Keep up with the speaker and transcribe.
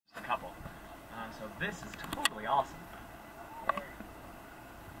So this is totally awesome.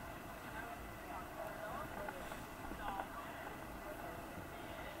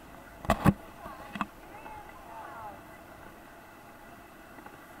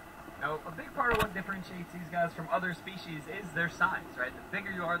 Now, a big part of what differentiates these guys from other species is their size, right? The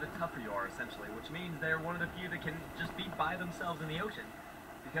bigger you are, the tougher you are, essentially, which means they're one of the few that can just be by themselves in the ocean,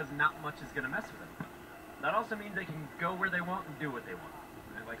 because not much is going to mess with them. That also means they can go where they want and do what they want.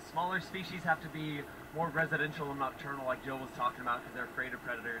 And like smaller species have to be more residential and nocturnal, like Joe was talking about, because they're afraid of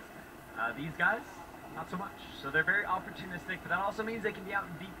predators. These guys, not so much. So they're very opportunistic, but that also means they can be out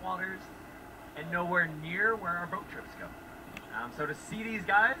in deep waters and nowhere near where our boat trips go. So to see these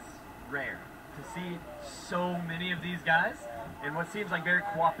guys, rare. To see so many of these guys in what seems like very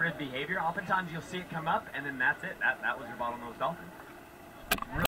cooperative behavior, oftentimes you'll see it come up and then that's it. That was your bottlenose dolphin.